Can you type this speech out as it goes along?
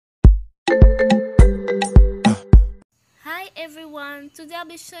everyone, today I'll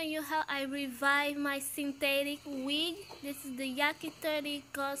be showing you how I revive my synthetic wig. This is the Yaki 30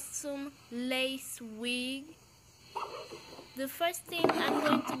 costume lace wig. The first thing I'm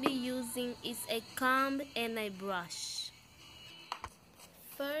going to be using is a comb and a brush.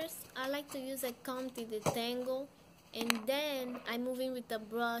 First, I like to use a comb to detangle, and then I'm moving with the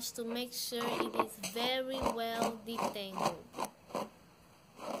brush to make sure it is very well detangled.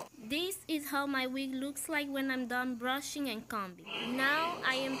 This is how my wig looks like when I'm done brushing and combing. Now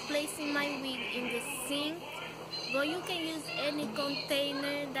I am placing my wig in the sink, but you can use any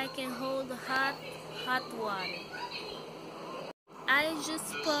container that can hold hot water. I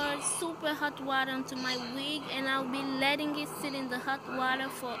just poured super hot water onto my wig and I'll be letting it sit in the hot water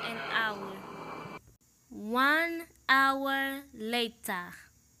for an hour. 1 hour later.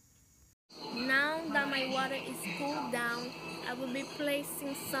 Now that my water is cooled down, I will be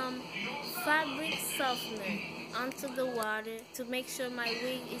placing some fabric softener onto the water to make sure my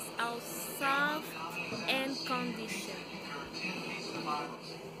wig is all soft and conditioned.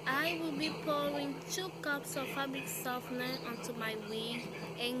 I will be pouring 2 cups of fabric softener onto my wig,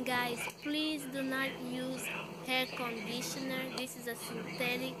 and guys, please do not use hair conditioner. This is a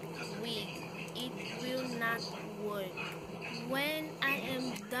synthetic wig. It will not work. When I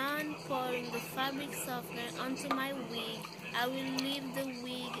am done pouring the fabric softener onto my wig, I will leave the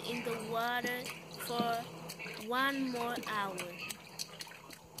wig in the water for 1 more hour.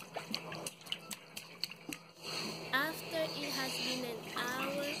 After it has been an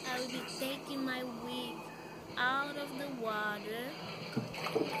hour, I will be taking my wig out of the water.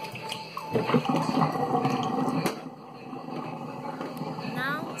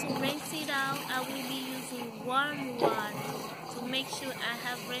 Now to rinse it out, I will be using warm water to make sure I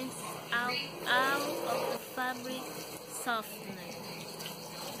have rinsed out all of the fabric softener.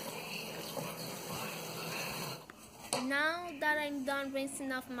 Now that I'm done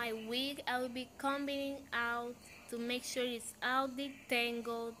rinsing off my wig, I will be combing it out to make sure it's all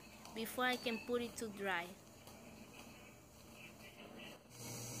detangled before I can put it to dry.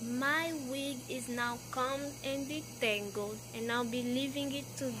 My wig is now combed and detangled, and I'll be leaving it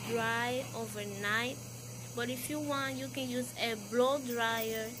to dry overnight. But if you want, you can use a blow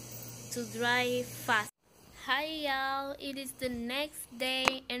dryer to dry it fast. Hi y'all, it is the next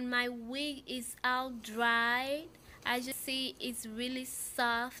day and my wig is all dried. As you see, it's really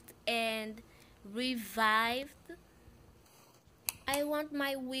soft and revived. I want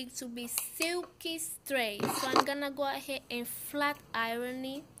my wig to be silky straight, so I'm gonna go ahead and flat iron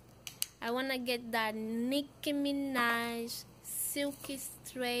it. I wanna get that Nicki Minaj silky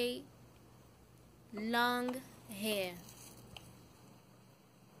straight long hair.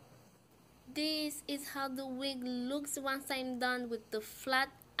 This is how the wig looks once I'm done with the flat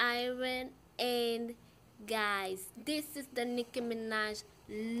iron, and guys, this is the Nicki Minaj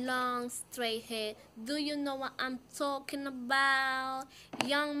long straight hair. Do you know what I'm talking about?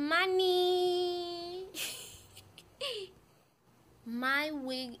 Young Money. My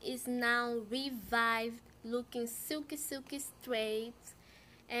wig is now revived, looking silky straight.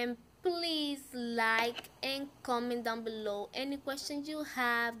 And please like and comment down below any questions you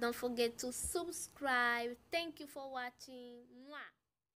have. Don't forget to subscribe. Thank you for watching. Mwah.